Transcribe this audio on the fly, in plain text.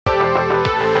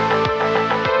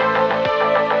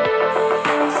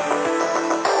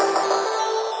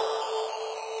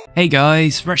Hey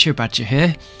guys, Retro Badger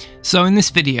here. So in this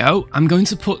video, I'm going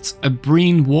to put a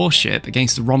Breen warship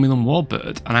against a Romulan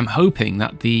Warbird, and I'm hoping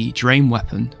that the drain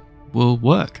weapon will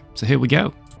work. So here we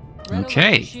go.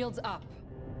 Okay.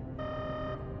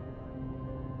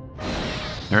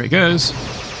 There it goes.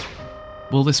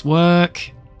 Will this work?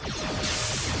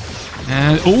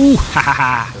 And oh,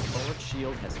 ha.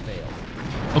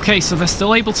 Okay, so they're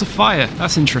still able to fire.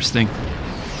 That's interesting.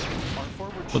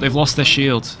 But they've lost their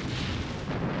shield.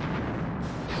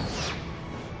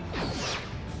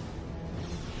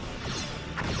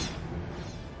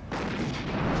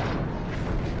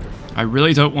 I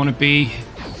really don't want to be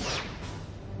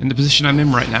in the position I'm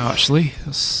in right now, actually.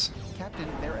 Captain,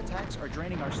 their attacks are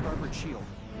draining our starboard shield.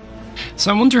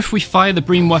 So I wonder if we fire the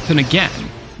Breen weapon again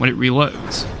when it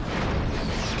reloads.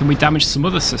 Can we damage some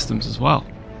other systems as well?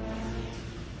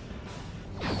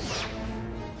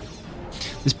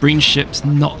 This Breen ship's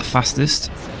not the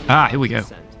fastest. Ah, here we go.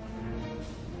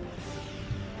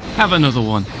 Have another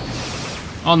one.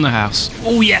 On the house.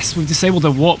 Oh yes, we've disabled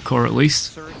their warp core at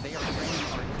least. Sir, they are draining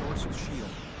our dorsal shield.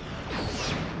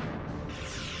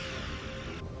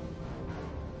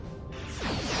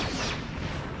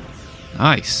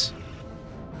 Nice.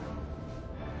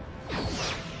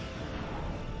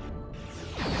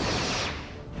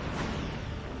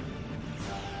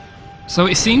 So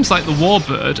it seems like the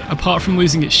Warbird, apart from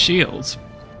losing its shield,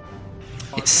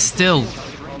 it's still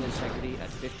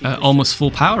almost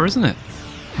full power, isn't it?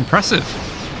 Impressive.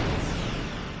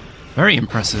 Very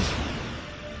impressive.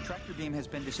 Tractor beam has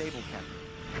been disabled, Captain.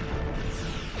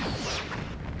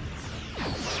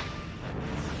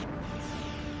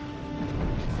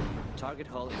 Target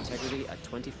hull integrity at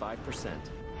 25%.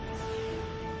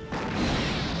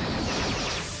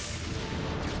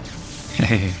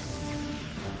 Hey.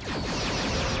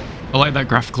 I like that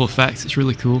graphical effect, it's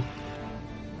really cool.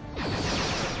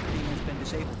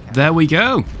 There we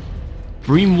go!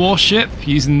 Breen warship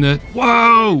using the...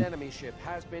 Whoa!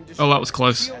 Oh, that was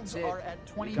close.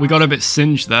 We got a bit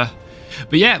singed there.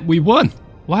 But yeah, we won!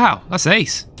 Wow, that's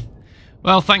ace.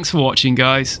 Well, thanks for watching,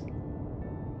 guys.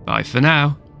 Bye for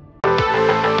now.